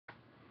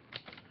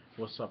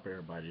What's up,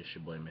 everybody? It's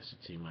your boy, Mr.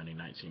 T Money,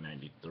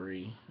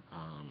 1993.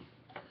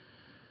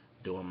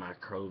 Doing my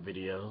Crow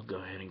video. Go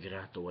ahead and get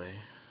out the way.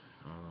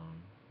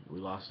 Um, we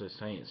lost to the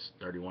Saints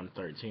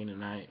 31-13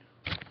 tonight.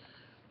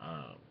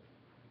 Uh,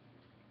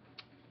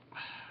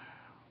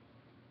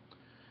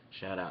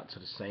 Shout out to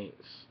the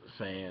Saints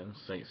fans,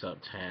 Saints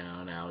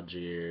Uptown,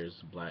 Algiers,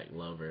 Black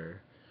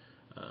Lover,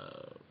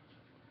 uh,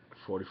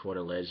 44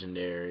 the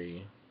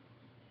Legendary,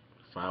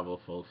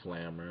 504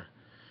 Flammer.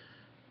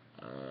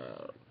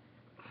 Uh,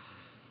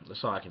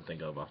 that's all I can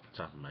think of off the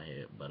top of my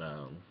head. But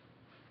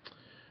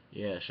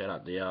yeah, shout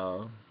out to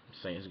y'all.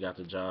 Saints got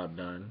the job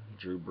done.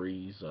 Drew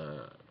Brees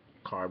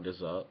carved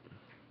us up.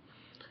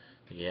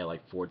 He had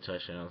like 4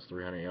 touchdowns,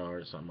 300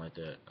 yards, something like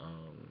that.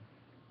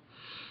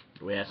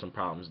 We had some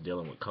problems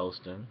dealing with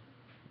Colston,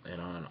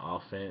 and on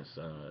offense,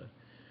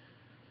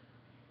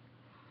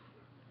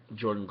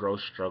 Jordan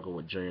Gross struggled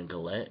with Junior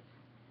Gillette,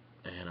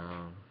 and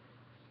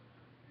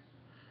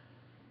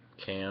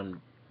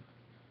Cam.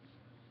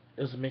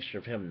 It was a mixture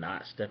of him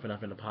not stepping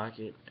up in the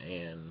pocket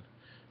and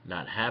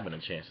not having a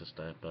chance to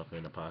step up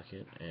in the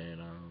pocket,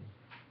 and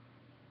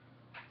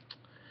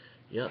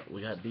yep,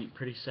 we got beat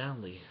pretty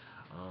soundly.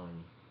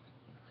 Um,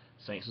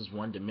 Saints was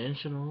one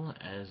dimensional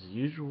as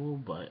usual,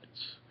 but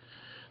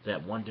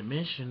that one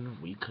dimension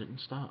we couldn't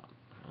stop.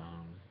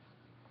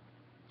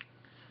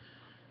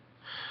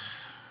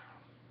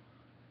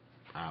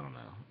 I don't know.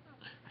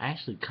 I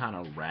actually kind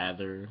of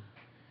rather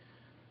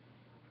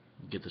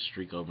get the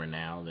streak over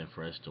now than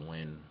for us to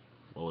win.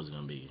 What was it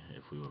gonna be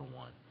if we would have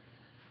won?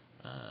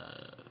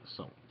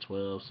 So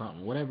 12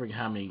 something, whatever,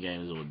 how many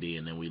games it would be,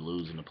 and then we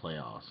lose in the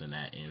playoffs, and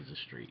that ends the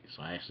streak.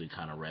 So I actually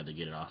kind of rather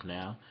get it off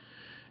now.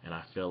 And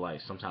I feel like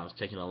sometimes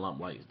taking a lump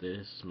like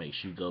this makes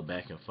you go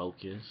back and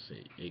focus.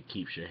 It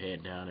keeps your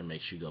head down and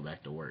makes you go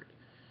back to work.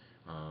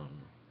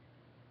 Um,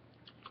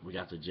 we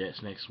got the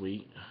Jets next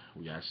week.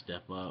 We got to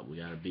step up. We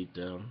got to beat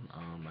them.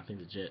 I think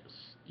the Jets,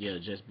 yeah, the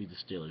Jets beat the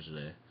Steelers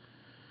today.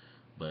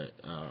 But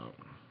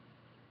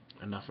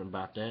enough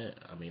about that.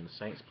 I mean, the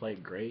Saints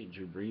played great.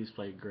 Drew Brees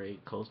played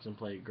great. Colston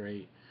played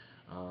great.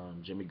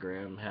 Jimmy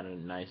Graham had a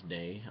nice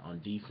day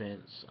on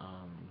defense.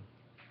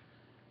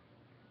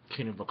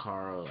 Kenny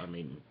Vaccaro, I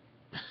mean,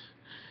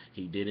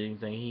 he did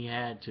anything he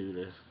had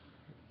to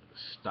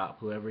stop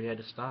whoever he had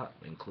to stop,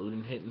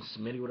 including hitting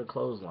Smitty with a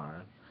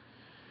clothesline.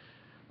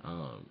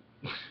 Um,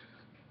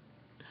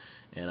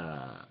 and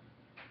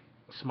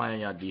somebody on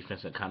y'all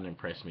defense that kind of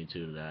impressed me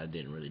too that I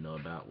didn't really know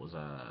about was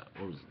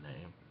what was his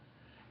name?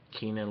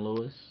 Keenan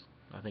Lewis,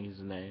 I think is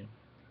his name.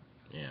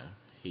 Yeah,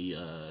 he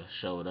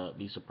showed up.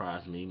 He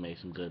surprised me. Made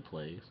some good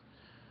plays.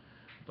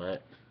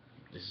 But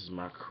this is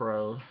my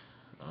Crow.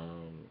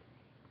 Um,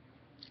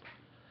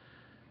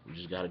 we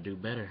just got to do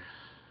better.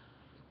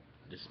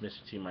 This is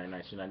Mr. T My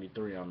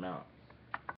 1993. I'm out.